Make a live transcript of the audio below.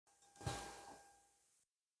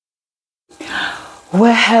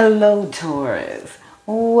Well, hello, Taurus.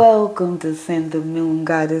 Welcome to Send the Moon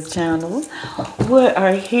Goddess channel. We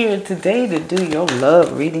are here today to do your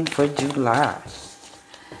love reading for July.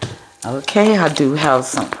 Okay, I do have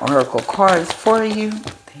some oracle cards for you.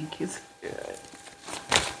 Thank you, Spirit.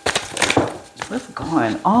 What's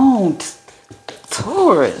going on,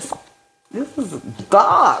 Taurus? This is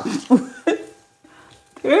dark.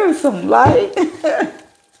 There's some light.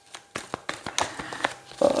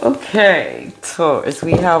 Okay, Taurus,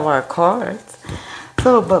 we have our cards.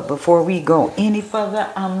 So, but before we go any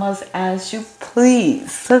further, I must ask you,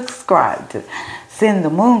 please subscribe to Send the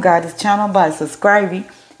Moon Goddess channel. By subscribing,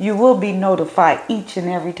 you will be notified each and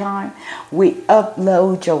every time we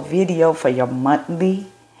upload your video for your monthly,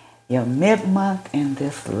 your mid-month, and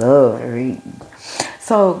this love reading.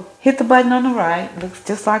 So, hit the button on the right. Looks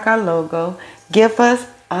just like our logo. Give us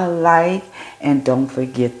a like, and don't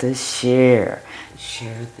forget to share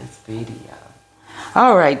this video.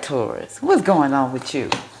 All right, Taurus, what's going on with you?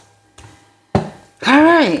 All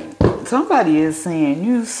right, somebody is saying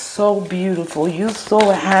you so beautiful, you so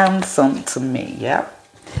handsome to me. Yep.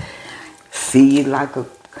 See you like a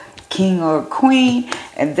king or a queen,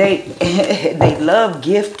 and they love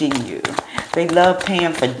gifting you. They love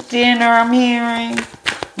paying for dinner, I'm hearing.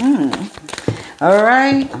 All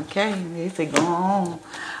right, okay, they say go on.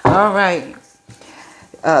 All right.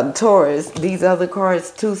 Taurus, these other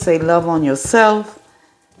cards too say love on yourself.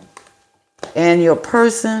 And your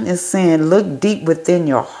person is saying look deep within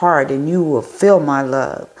your heart and you will feel my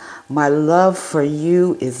love. My love for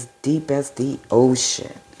you is deep as the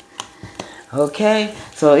ocean. Okay?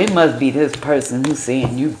 So it must be this person who's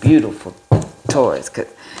saying you beautiful, Taurus.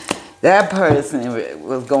 Because that person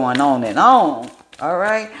was going on and on. All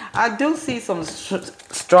right? I do see some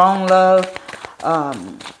strong love.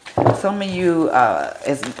 Some of you,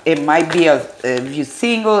 it might be, if you're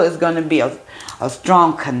single, it's going to be a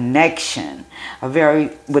strong connection,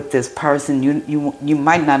 with this person. You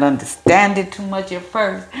might not understand it too much at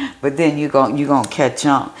first, but then you're gonna catch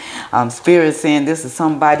on. Spirit saying this is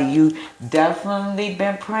somebody you definitely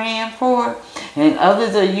been praying for, and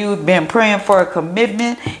others of you been praying for a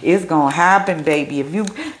commitment. It's gonna happen, baby. If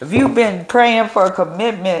you've been praying for a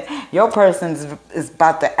commitment, your person is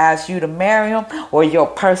about to ask you to marry him, or your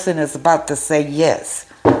person is about to say yes.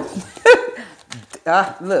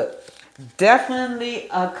 Look. Definitely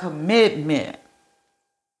a commitment.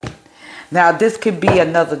 Now, this could be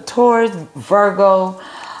another Taurus, Virgo,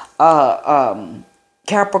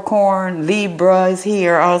 Capricorn, Libra is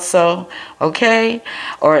here also, okay?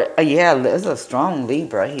 Or, yeah, there's a strong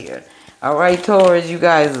Libra here. All right, Taurus, you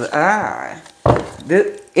guys,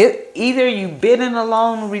 either you've been in a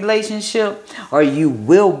long relationship or you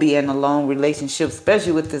will be in a long relationship,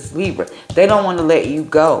 especially with this Libra. They don't want to let you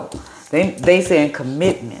go. They saying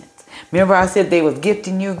commitment. Remember I said they was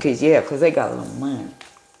gifting you? Because they got a little money.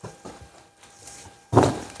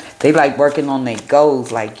 They like working on their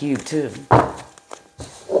goals like you too.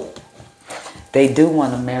 They do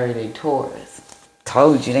want to marry their Taurus.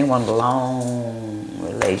 Told you they want a long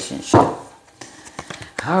relationship.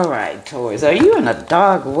 All right, Taurus. Are you in a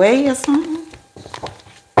dark way or something?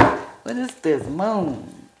 What is this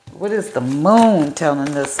moon? What is the moon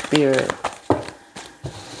telling the spirit?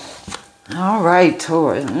 All right,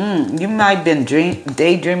 Taurus. You might have been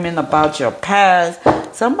daydreaming about your past.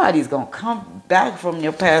 Somebody's going to come back from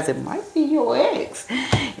your past. It might be your ex.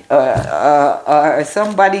 Or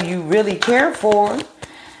somebody you really care for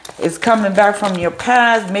is coming back from your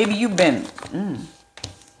past. Maybe you've been...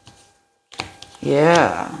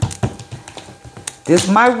 Yeah. This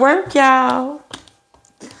might work, y'all.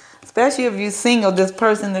 Especially if you're single. This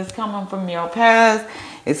person that's coming from your past,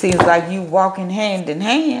 it seems like you walking hand in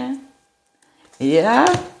hand. Yeah,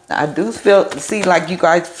 I do see like you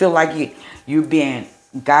guys feel like you're being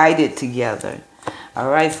guided together. All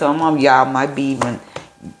right, some of y'all might be even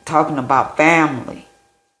talking about family.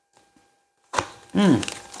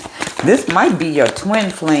 This might be your twin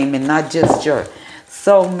flame and not just your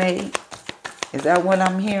soulmate. Is that what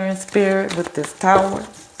I'm hearing, Spirit, with this tower?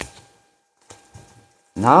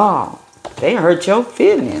 No, they hurt your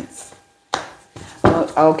feelings.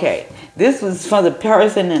 Okay. This was for the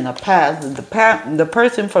person in the past. The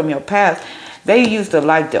person from your past, they used to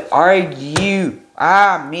like to argue.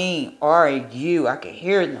 Argue. I can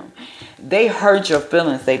hear them. They hurt your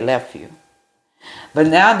feelings. They left you. But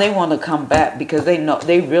now they want to come back because they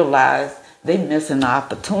realize they missing an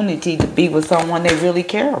opportunity to be with someone they really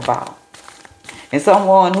care about. And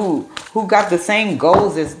someone who got the same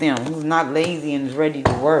goals as them, who's not lazy and is ready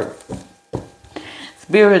to work.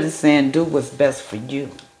 Spirit is saying, do what's best for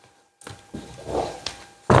you.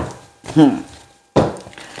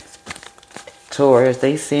 Taurus.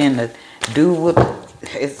 They saying that do what,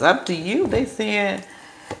 it's up to you. They saying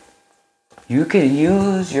you can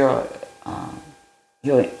use your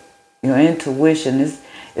intuition.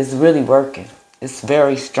 It's really working. It's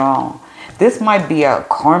very strong. This might be a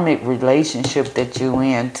karmic relationship that you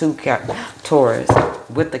in too, Taurus,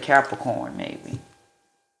 with the Capricorn maybe.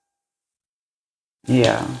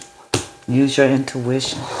 Yeah. Use your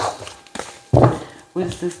intuition. What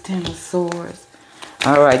is this Ten of Swords?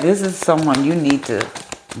 All right, this is someone you need to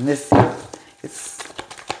listen.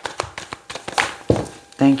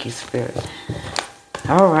 Thank you, Spirit.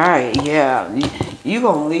 All right, yeah. You're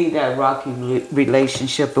going to leave that rocky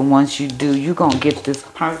relationship, and once you do, you're going to get this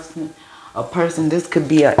person, this could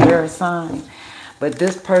be an air sign, but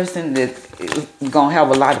this person that is going to have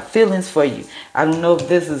a lot of feelings for you. I don't know if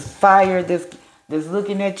this is fire that's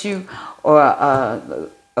looking at you, or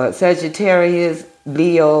Sagittarius,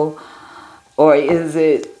 Leo, or is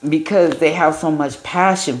it because they have so much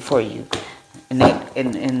passion for you,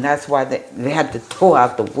 and that's why they had to throw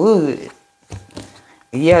out the wood.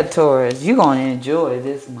 Yeah, Taurus, you're going to enjoy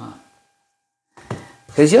this month.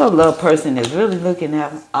 Because your love person is really looking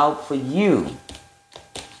out for you.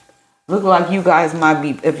 Look like you guys might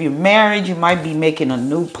be, if you're married, you might be making a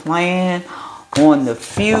new plan on the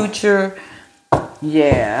future.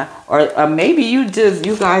 Yeah. Or maybe you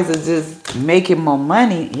guys are just making more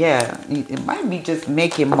money. Yeah. It might be just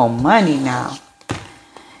making more money now.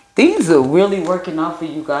 Things are really working out for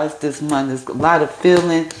you guys this month. There's a lot of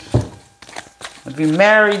feeling. If you're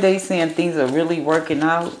married, they saying things are really working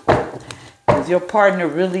out. Because your partner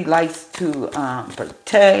really likes to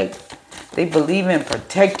protect. They believe in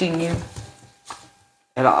protecting you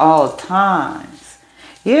at all times.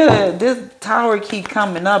 Yeah, this tower keep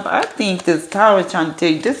coming up. I think this tower is trying to tell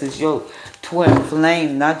you this is your twin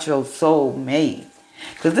flame, not your soul mate.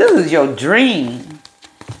 Because this is your dream.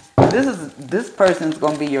 This person's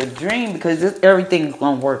going to be your dream because everything's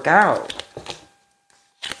going to work out.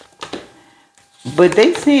 But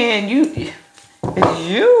they saying it's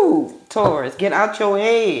you, Taurus. Get out your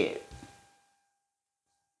head.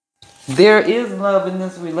 There is love in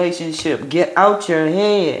this relationship. Get out your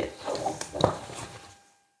head.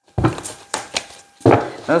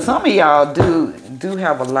 Now, some of y'all do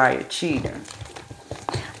have a liar cheater.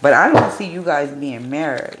 But I don't see you guys being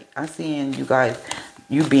married. I see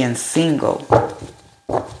you being single.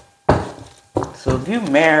 So if you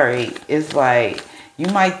married, it's like you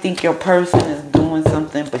might think your person is doing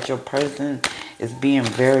something, but your person is being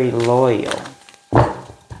very loyal.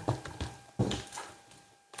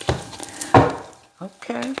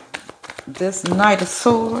 Okay. This Knight of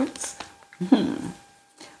Swords. Woo.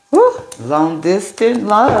 Long distance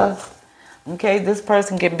love. Okay, this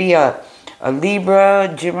person can be a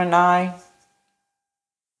Libra, Gemini.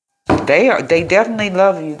 They definitely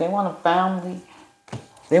love you. They want a family.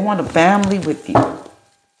 They want a family with you.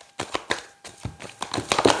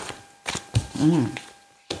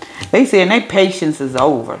 They saying their patience is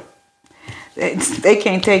over. They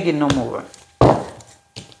can't take it no more.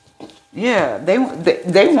 Yeah, they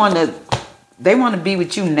want to be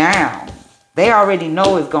with you now. They already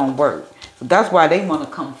know it's gonna work. So that's why they want to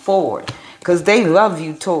come forward, because they love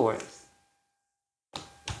you, Taurus.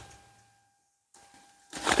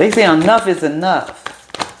 They say enough is enough.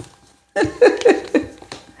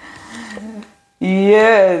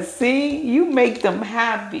 Yeah, see, you make them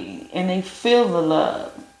happy and they feel the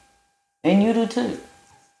love. And you do too.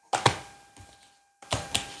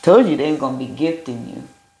 Told you they were going to be gifting you.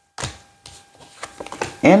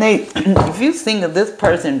 And if you think of this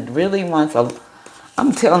person really wants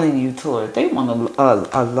I'm telling you, Taurus, they want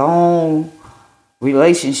a long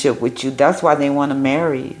relationship with you. That's why they want to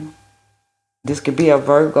marry you. This could be a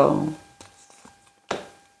Virgo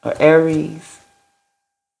or Aries.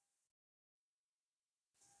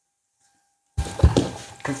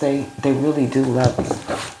 Because they really do love you.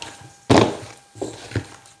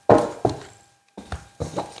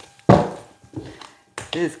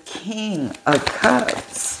 This King of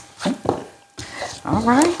Cups. All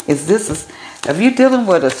right. If you're dealing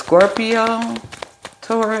with a Scorpio,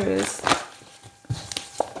 Taurus.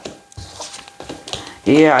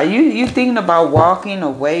 Yeah, you thinking about walking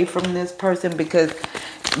away from this person because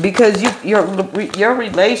your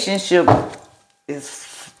relationship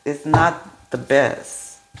is not the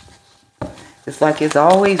best. It's like it's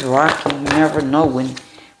always rocky. You never know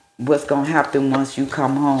what's gonna happen once you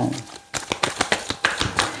come home.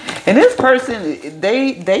 And this person,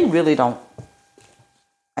 they really don't.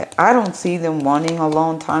 I don't see them wanting a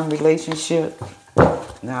long time relationship.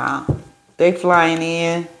 Nah, they flying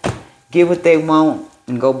in, get what they want,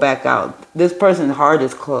 and go back out. This person's heart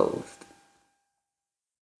is closed.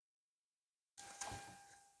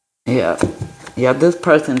 Yeah. Yeah, this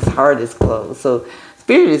person's heart is closed. So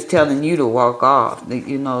Spirit is telling you to walk off.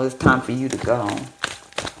 You know, it's time for you to go.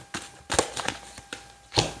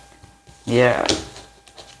 Yeah.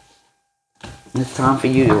 It's time for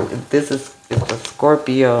you to, if this is a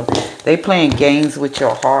Scorpio, they playing games with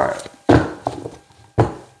your heart.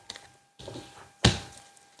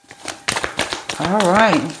 All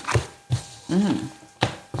right.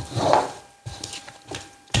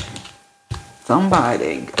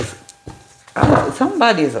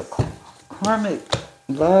 Somebody is a karmic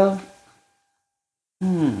love.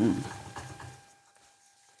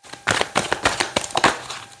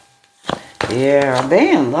 Yeah,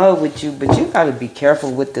 they in love with you, but you got to be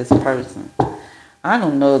careful with this person. I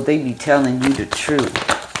don't know if they be telling you the truth.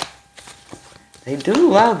 They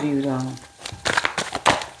do love you, though.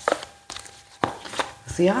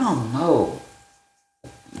 See, I don't know.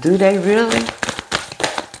 Do they really?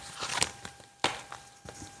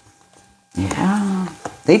 Yeah.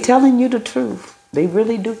 They telling you the truth. They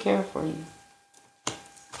really do care for you.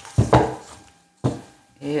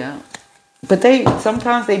 Yeah. But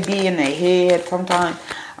sometimes they be in their head. Sometimes,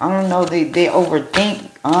 I don't know, they overthink.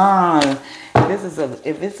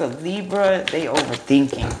 If it's a Libra, they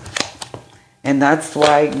overthinking. And that's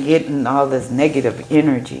why getting all this negative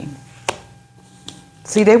energy.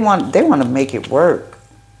 See, they want to make it work.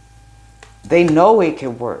 They know it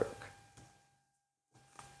can work.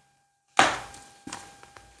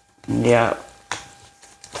 Yeah.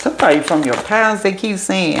 Somebody from your past, they keep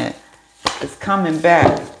saying, is coming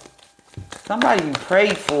back. Somebody you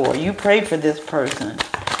prayed for. You prayed for this person.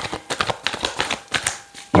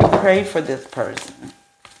 You prayed for this person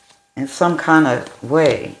in some kind of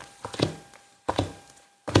way.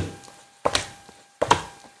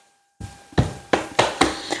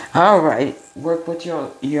 All right. Work with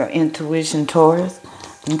your intuition, Taurus.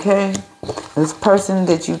 Okay? This person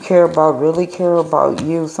that you care about really care about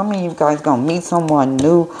you. Some of you guys going to meet someone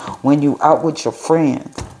new when you out with your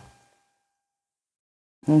friends.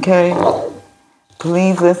 Okay?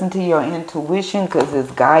 Please listen to your intuition because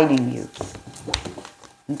it's guiding you.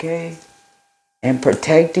 Okay? And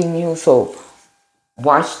protecting you. So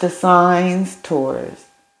watch the signs, Taurus.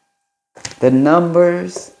 The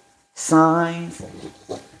numbers, signs.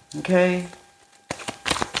 Okay?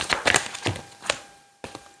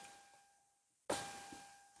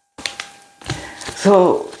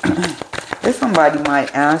 So if somebody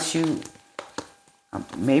might ask you,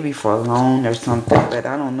 maybe for a loan or something, but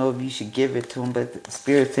I don't know if you should give it to them, but the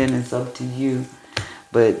Spirit saying it's up to you.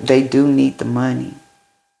 But they do need the money.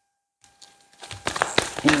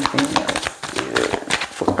 Anything else here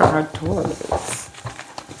for our Taurus?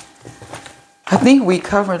 I think we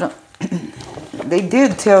covered. They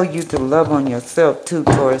did tell you to love on yourself too,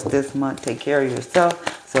 Taurus, this month. Take care of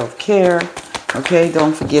yourself, self-care. Okay,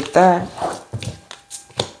 don't forget that.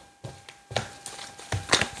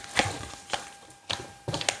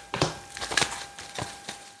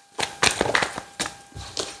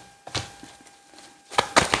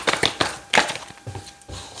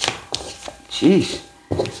 Sheesh.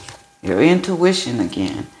 Your intuition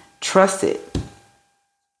again. Trust it.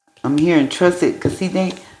 I'm hearing trust it because see,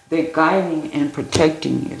 they're guiding and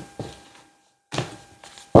protecting you.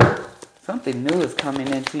 Something new is coming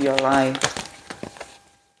into your life,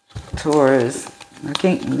 Taurus. I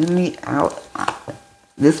can't let me out.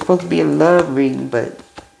 This is supposed to be a love reading, but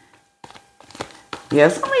yeah,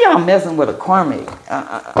 some of y'all messing with a karmic,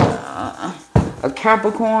 a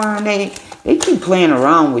Capricorn. They keep playing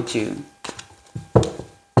around with you.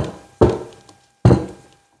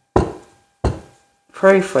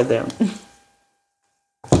 Pray for them.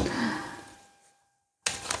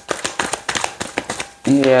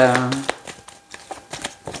 Yeah.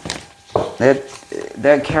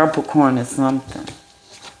 That Capricorn is something.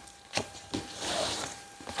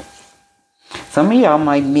 Some of y'all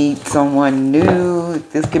might meet someone new.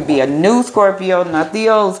 This could be a new Scorpio, not the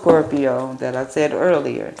old Scorpio that I said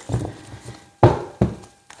earlier.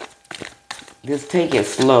 Just take it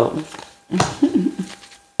slow.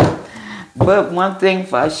 But one thing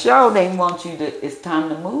for sure, they want you to, it's time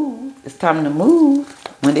to move. It's time to move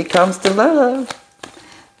when it comes to love.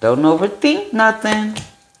 Don't overthink nothing.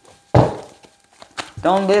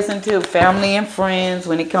 Don't listen to family and friends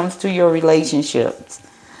when it comes to your relationships.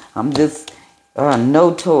 I'm just,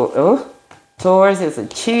 no Taurus. Oh, Taurus is a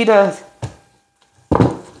cheater.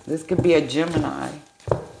 This could be a Gemini.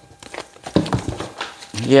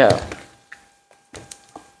 Yeah.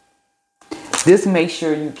 Just make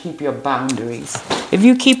sure you keep your boundaries. If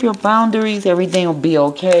you keep your boundaries, everything will be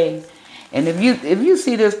okay. And if you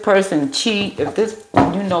see this person cheat, if this,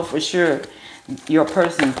 you know for sure your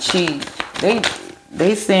person cheat,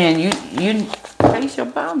 They saying you face your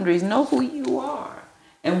boundaries, know who you are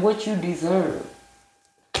and what you deserve.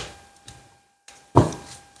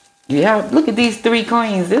 Yeah, look at these 3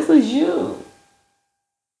 coins. This is you.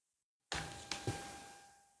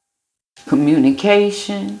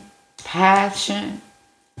 Communication, passion.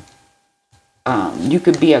 You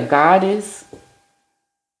could be a goddess.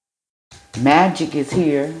 Magic is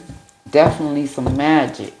here. Definitely some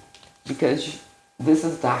magic. Because this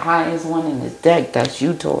is the highest one in this deck. That's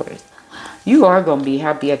you, Taurus. You are going to be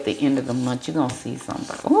happy at the end of the month. You're going to see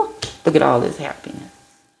somebody. Oh, look at all this happiness.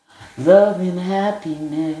 Love and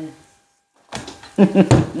happiness.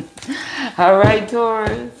 All right,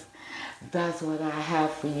 Taurus. That's what I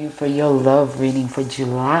have for you for your love reading for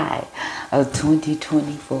July of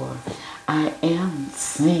 2024. I am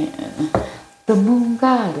Sin, the moon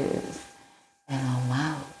goddess, and I'm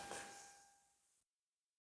out.